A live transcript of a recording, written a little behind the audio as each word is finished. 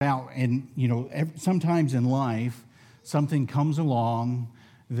sometimes in life, something comes along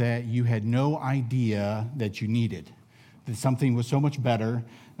that you had no idea that you needed, that something was so much better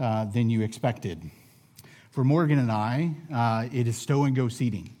than you expected. For Morgan and I, it is stow and go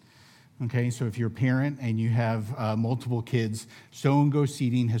seating. Okay, so if you're a parent and you have multiple kids, stow and go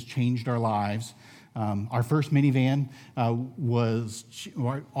seating has changed our lives. Our first minivan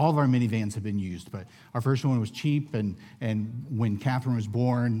all of our minivans have been used, but our first one was cheap, and when Catherine was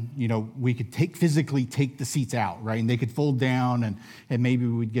born, we could physically take the seats out, right? And they could fold down, and maybe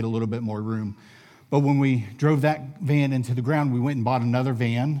we'd get a little bit more room. But when we drove that van into the ground, we went and bought another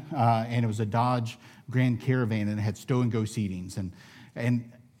van, and it was a Dodge Grand Caravan, and it had stow and go seatings.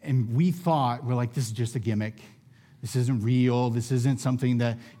 And we thought, we're like, this is just a gimmick. This isn't real. This isn't something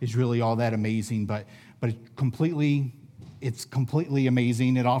that is really all that amazing, but it's completely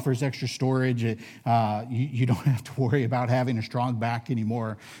amazing. It offers extra storage. You don't have to worry about having a strong back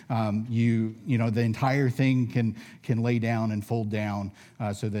anymore. The entire thing can lay down and fold down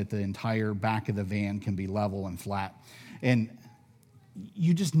so that the entire back of the van can be level and flat. And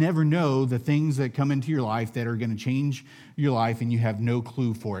you just never know the things that come into your life that are going to change your life, and you have no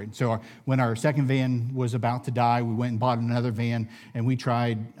clue for it. So when our second van was about to die, we went and bought another van, and we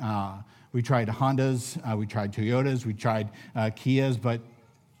tried Hondas, we tried Toyotas, we tried Kias, but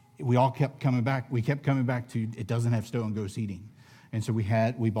we kept coming back to it doesn't have stow and go seating. And so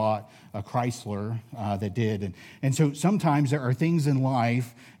we bought a Chrysler that did. And so sometimes there are things in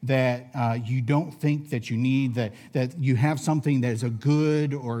life that you don't think that you need, that you have something that is a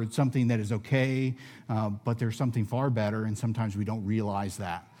good or something that is okay, but there's something far better, and sometimes we don't realize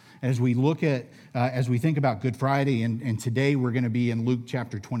that. As we think about Good Friday, and today we're going to be in Luke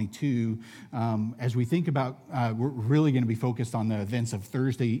chapter 22, as we think about, we're really going to be focused on the events of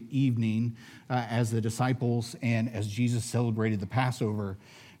Thursday evening as the disciples and as Jesus celebrated the Passover.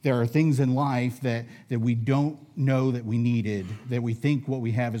 There are things in life that we don't know that we needed, that we think what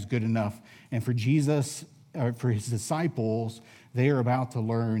we have is good enough. And for Jesus, for his disciples, they are about to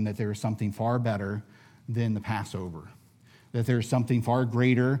learn that there is something far better than the Passover. That there's something far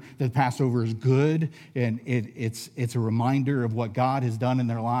greater, that Passover is good, and it's a reminder of what God has done in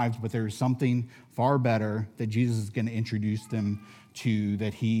their lives, but there's something far better that Jesus is going to introduce them to,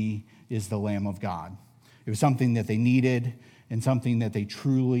 that he is the Lamb of God. It was something that they needed and something that they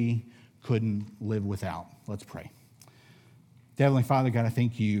truly couldn't live without. Let's pray. Heavenly Father, God, I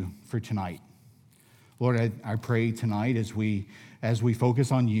thank you for tonight. Lord, I pray tonight as we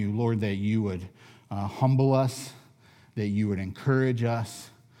focus on you, Lord, that you would humble us, that you would encourage us,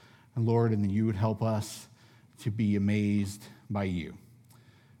 and Lord, and that you would help us to be amazed by you.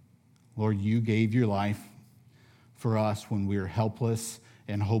 Lord, you gave your life for us when we were helpless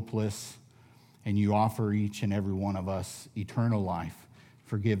and hopeless, and you offer each and every one of us eternal life,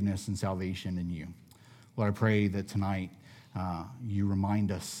 forgiveness, and salvation in you. Lord, I pray that tonight you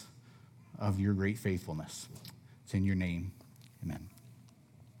remind us of your great faithfulness. It's in your name. Amen.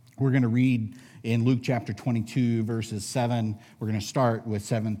 We're going to read in Luke chapter 22, verses 7. We're going to start with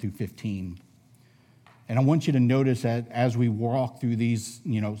 7 through 15. And I want you to notice that as we walk through these,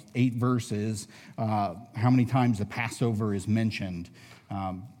 8 verses, how many times the Passover is mentioned.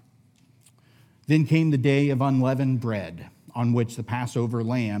 Then came the day of unleavened bread, on which the Passover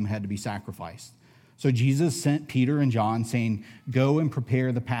lamb had to be sacrificed. So Jesus sent Peter and John, saying, "Go and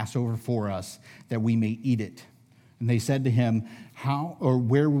prepare the Passover for us, that we may eat it." And they said to him,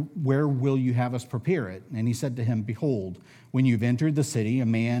 where will you have us prepare it? And he said to him, "Behold, when you've entered the city, a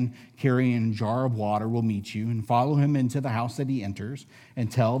man carrying a jar of water will meet you, and follow him into the house that he enters,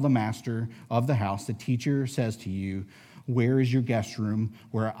 and tell the master of the house, the teacher says to you, where is your guest room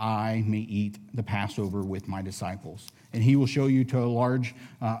where I may eat the Passover with my disciples? And he will show you to a large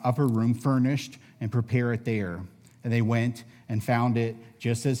upper room furnished, and prepare it there." And they went and found it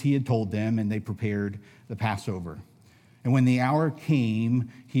just as he had told them, and they prepared the Passover. And when the hour came,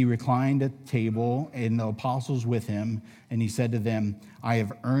 he reclined at table, and the apostles with him, and he said to them, "I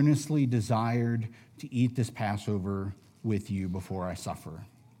have earnestly desired to eat this Passover with you before I suffer."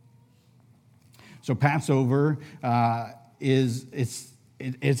 So Passover is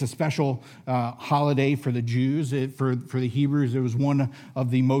a special holiday for the Jews. For the Hebrews, it was one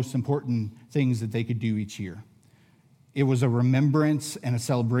of the most important things that they could do each year. It was a remembrance and a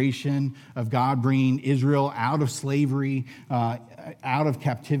celebration of God bringing Israel out of slavery, out of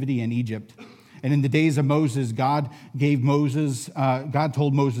captivity in Egypt. And in the days of Moses, God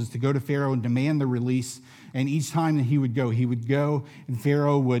told Moses to go to Pharaoh and demand the release. And each time that he would go, and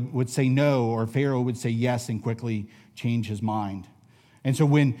Pharaoh would say no, or Pharaoh would say yes and quickly change his mind. And so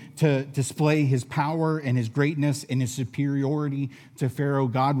when to display his power and his greatness and his superiority to Pharaoh,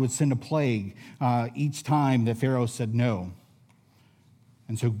 God would send a plague each time that Pharaoh said no.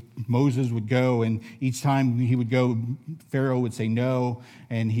 And so Moses would go, and each time he would go, Pharaoh would say no,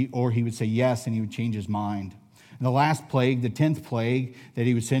 or he would say yes, and he would change his mind. And the last plague, the 10th plague that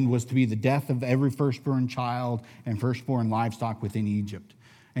he would send, was to be the death of every firstborn child and firstborn livestock within Egypt.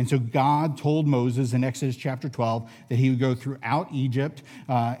 And so God told Moses in Exodus chapter 12 that he would go throughout Egypt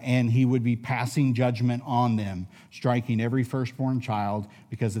and he would be passing judgment on them, striking every firstborn child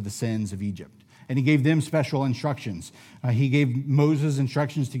because of the sins of Egypt. And he gave them special instructions. He gave Moses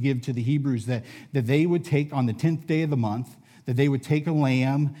instructions to give to the Hebrews that they would take on the 10th day of the month, that they would take a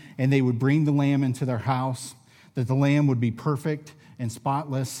lamb and they would bring the lamb into their house, that the lamb would be perfect and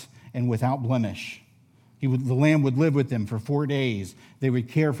spotless and without blemish. The lamb would live with them for 4 days. They would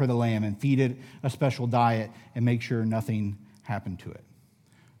care for the lamb and feed it a special diet and make sure nothing happened to it.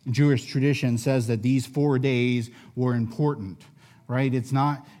 Jewish tradition says that these 4 days were important, right? It's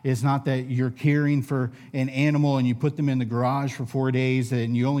not that you're caring for an animal and you put them in the garage for 4 days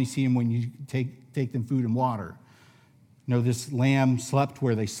and you only see them when you take them food and water. No, this lamb slept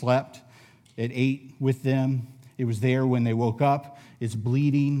where they slept. It ate with them. It was there when they woke up. Its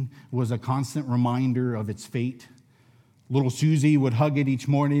bleeding was a constant reminder of its fate. Little Susie would hug it each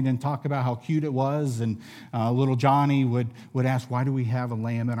morning and talk about how cute it was, and little Johnny would ask, why do we have a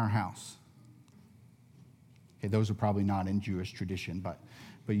lamb in our house? Okay, those are probably not in Jewish tradition, but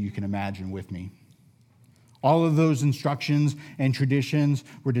you can imagine with me. All of those instructions and traditions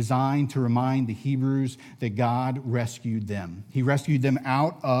were designed to remind the Hebrews that God rescued them. He rescued them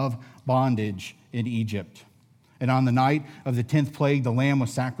out of bondage in Egypt. And on the night of the 10th plague, the lamb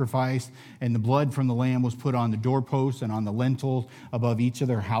was sacrificed, and the blood from the lamb was put on the doorposts and on the lintels above each of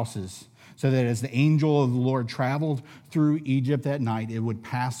their houses, so that as the angel of the Lord traveled through Egypt that night, it would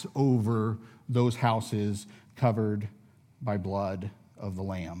pass over those houses covered by blood of the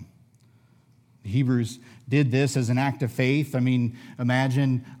lamb. The Hebrews did this as an act of faith. I mean,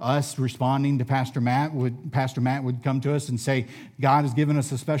 imagine us responding to Pastor Matt. Pastor Matt would come to us and say, God has given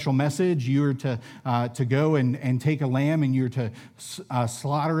us a special message. You are to go and take a lamb, and you're to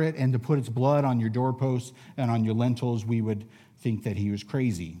slaughter it and to put its blood on your doorposts and on your lintels. We would think that he was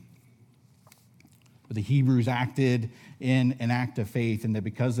crazy. But the Hebrews acted in an act of faith, and that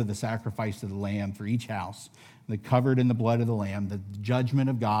because of the sacrifice of the lamb for each house, covered in the blood of the lamb, the judgment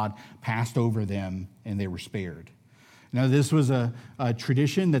of God passed over them, and they were spared. Now, this was a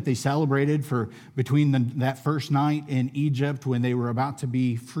tradition that they celebrated for between that first night in Egypt when they were about to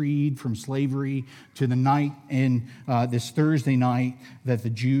be freed from slavery to the night in this Thursday night that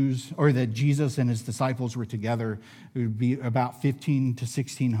that Jesus and his disciples were together. It would be about 15 to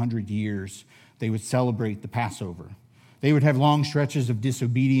 1600 years. They would celebrate the Passover. They would have long stretches of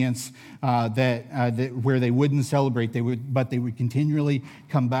disobedience where they wouldn't celebrate. But they would continually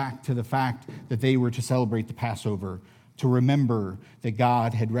come back to the fact that they were to celebrate the Passover, to remember that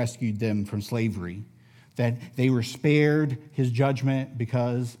God had rescued them from slavery, that they were spared his judgment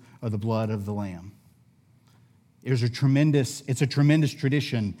because of the blood of the Lamb. It's a tremendous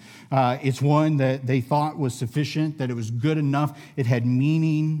tradition. It's one that they thought was sufficient, that it was good enough. It had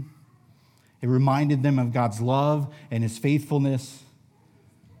meaning. It reminded them of God's love and his faithfulness,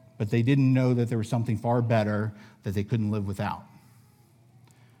 but they didn't know that there was something far better that they couldn't live without.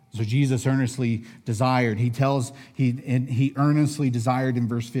 So Jesus earnestly desired, he earnestly desired in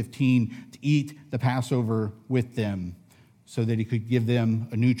verse 15 to eat the Passover with them so that he could give them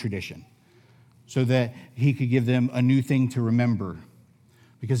a new tradition, so that he could give them a new thing to remember,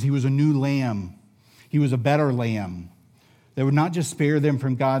 because he was a new lamb. He was a better lamb that would not just spare them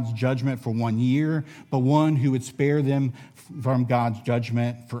from God's judgment for 1 year, but one who would spare them from God's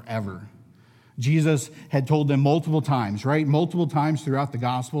judgment forever. Jesus had told them multiple times, right? Multiple times throughout the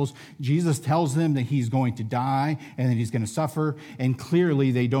Gospels, Jesus tells them that he's going to die and that he's going to suffer, and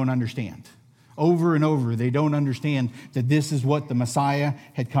clearly they don't understand. Over and over, they don't understand that this is what the Messiah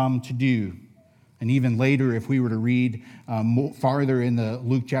had come to do. And even later, if we were to read farther in the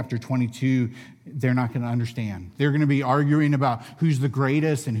Luke chapter 22, they're not going to understand. They're going to be arguing about who's the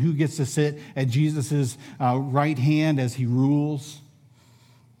greatest and who gets to sit at Jesus' right hand as he rules.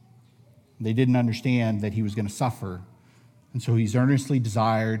 They didn't understand that he was going to suffer. And so he's earnestly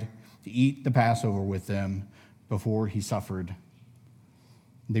desired to eat the Passover with them before he suffered.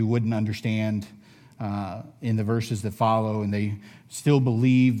 They wouldn't understand in the verses that follow, and they still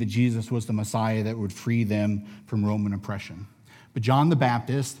believed that Jesus was the Messiah that would free them from Roman oppression. But John the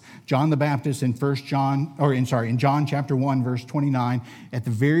Baptist in in John chapter 1, verse 29, at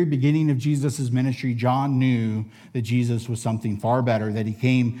the very beginning of Jesus' ministry, John knew that Jesus was something far better, that he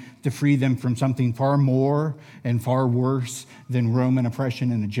came to free them from something far more and far worse than Roman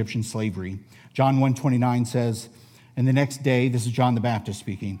oppression and Egyptian slavery. John 1:29 says, and the next day, this is John the Baptist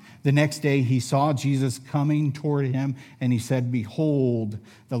speaking, the next day he saw Jesus coming toward him, and he said, behold,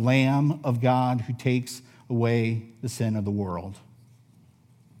 the Lamb of God who takes away the sin of the world.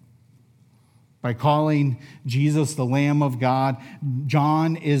 By calling Jesus the Lamb of God,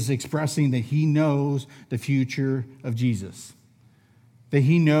 John is expressing that he knows the future of Jesus. That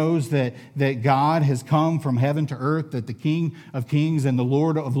he knows that God has come from heaven to earth, that the King of Kings and the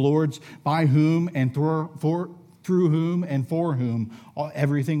Lord of Lords, by whom and through whom and for whom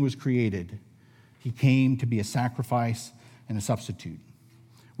everything was created, he came to be a sacrifice and a substitute.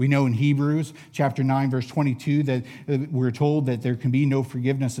 We know in Hebrews chapter 9, verse 22, that we're told that there can be no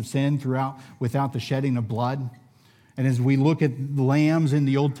forgiveness of sin without the shedding of blood. And as we look at lambs in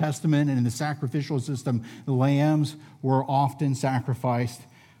the Old Testament and in the sacrificial system, the lambs were often sacrificed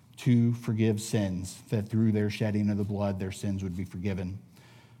to forgive sins, that through their shedding of the blood, their sins would be forgiven.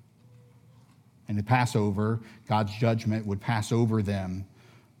 And the Passover, God's judgment would pass over them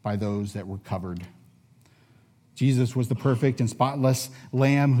by those that were covered. Jesus was the perfect and spotless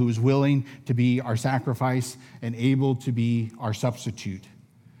lamb who was willing to be our sacrifice and able to be our substitute.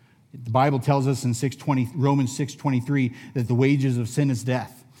 The Bible tells us in Romans 6:23 that the wages of sin is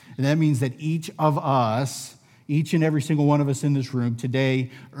death. And that means that each of us, each and every single one of us in this room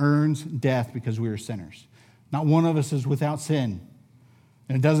today earns death because we are sinners. Not one of us is without sin.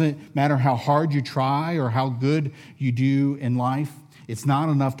 And it doesn't matter how hard you try or how good you do in life. It's not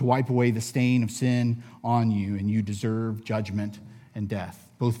enough to wipe away the stain of sin on you, and you deserve judgment and death.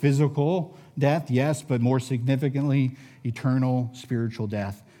 Both physical death, yes, but more significantly, eternal spiritual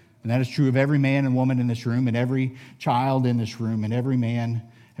death. And that is true of every man and woman in this room, and every child in this room, and every man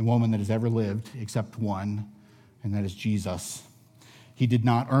and woman that has ever lived, except one, and that is Jesus. He did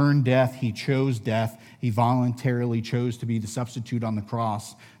not earn death. He chose death. He voluntarily chose to be the substitute on the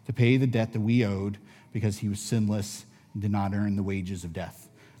cross to pay the debt that we owed because he was sinless and did not earn the wages of death.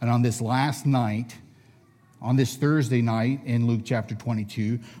 And on this last night, on this Thursday night in Luke chapter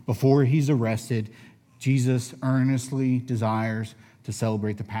 22, before he's arrested, Jesus earnestly desires to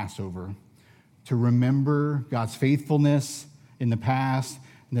celebrate the Passover, to remember God's faithfulness in the past,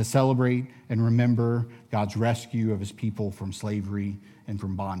 and to celebrate and remember God's rescue of his people from slavery and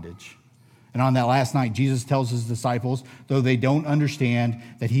from bondage. And on that last night, Jesus tells his disciples, though they don't understand,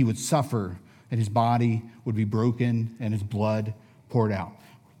 that he would suffer, that his body would be broken and his blood poured out.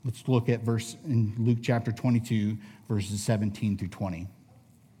 Let's look at verse in Luke chapter 22, verses 17 through 20.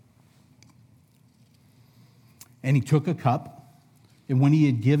 And he took a cup, and when he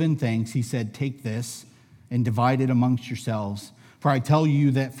had given thanks, he said, take this and divide it amongst yourselves. For I tell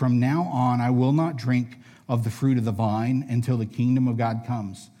you that from now on I will not drink of the fruit of the vine until the kingdom of God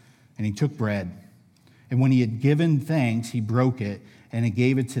comes. And he took bread. And when he had given thanks, he broke it, and he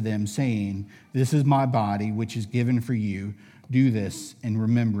gave it to them, saying, this is my body, which is given for you. Do this in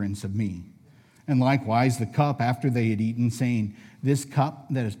remembrance of me. And likewise the cup after they had eaten, saying, this cup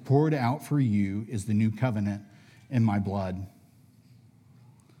that is poured out for you is the new covenant in my blood.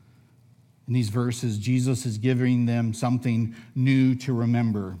 In these verses, Jesus is giving them something new to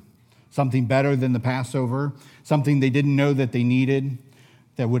remember, something better than the Passover, something they didn't know that they needed,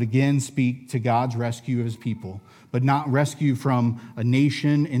 that would again speak to God's rescue of his people, but not rescue from a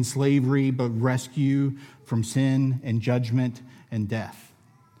nation in slavery, but rescue from sin and judgment and death.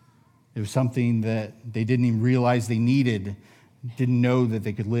 It was something that they didn't even realize they needed, didn't know that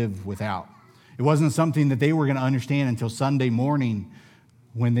they could live without. It wasn't something that they were going to understand until Sunday morning,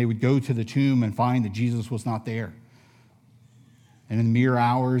 when they would go to the tomb and find that Jesus was not there. And in the mere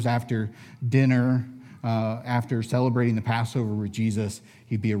hours after dinner, after celebrating the Passover with Jesus,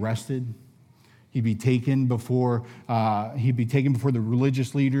 he'd be arrested. He'd be taken before the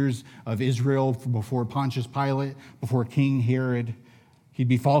religious leaders of Israel, before Pontius Pilate, before King Herod. He'd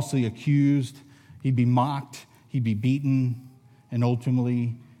be falsely accused. He'd be mocked. He'd be beaten. And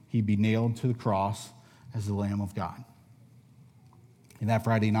ultimately, he'd be nailed to the cross as the Lamb of God. And that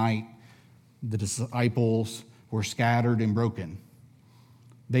Friday night, the disciples were scattered and broken.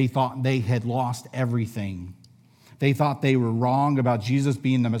 They thought they had lost everything. They thought they were wrong about Jesus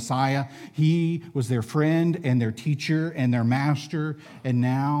being the Messiah. He was their friend and their teacher and their master, and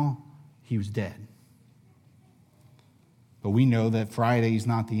now he was dead. But we know that Friday is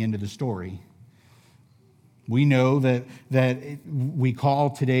not the end of the story. We know that we call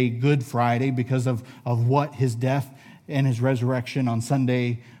today Good Friday because of what his death and his resurrection on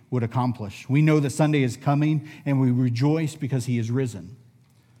Sunday would accomplish. We know that Sunday is coming, and we rejoice because he is risen.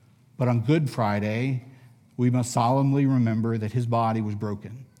 But on Good Friday, we must solemnly remember that his body was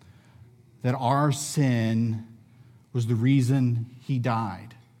broken, that our sin was the reason he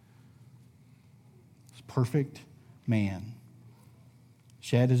died. This perfect man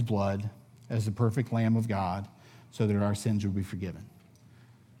shed his blood as the perfect Lamb of God so that our sins would be forgiven.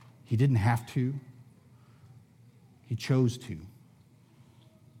 He didn't have to. He chose to,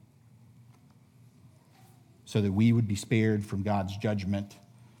 so that we would be spared from God's judgment,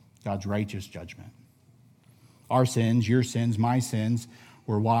 God's righteous judgment. Our sins, your sins, my sins,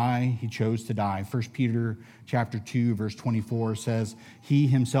 were why he chose to die. 1 Peter chapter 2, verse 24 says, he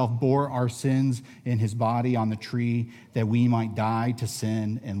himself bore our sins in his body on the tree, that we might die to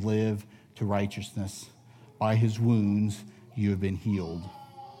sin and live to righteousness. By his wounds you have been healed.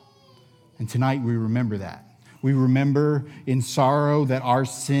 And tonight we remember that. We remember in sorrow that our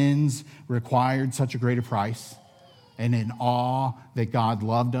sins required such a great price, and in awe that God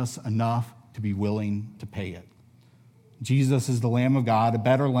loved us enough to be willing to pay it. Jesus is the Lamb of God, a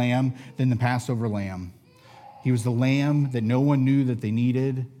better lamb than the Passover lamb. He was the lamb that no one knew that they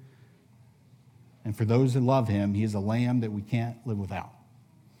needed. And for those that love him, he is a lamb that we can't live without.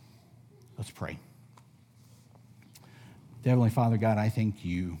 Let's pray. Heavenly Father, God, I thank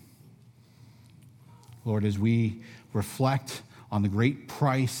you. Lord, as we reflect on the great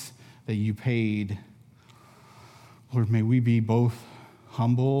price that you paid, Lord, may we be both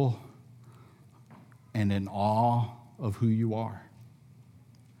humble and in awe of who you are.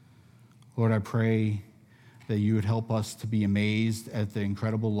 Lord, I pray that you would help us to be amazed at the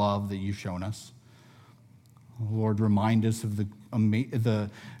incredible love that you've shown us. Lord, remind us of the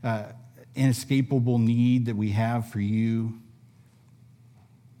inescapable need that we have for you,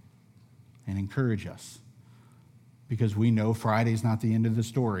 and encourage us, because we know Friday's not the end of the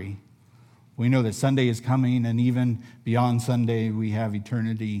story. We know that Sunday is coming, and even beyond Sunday, we have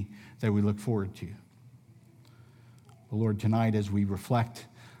eternity that we look forward to. But Lord, tonight as we reflect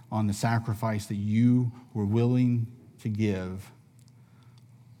on the sacrifice that you were willing to give,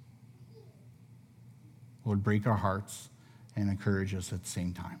 Lord, break our hearts and encourage us at the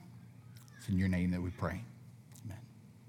same time. It's in your name that we pray.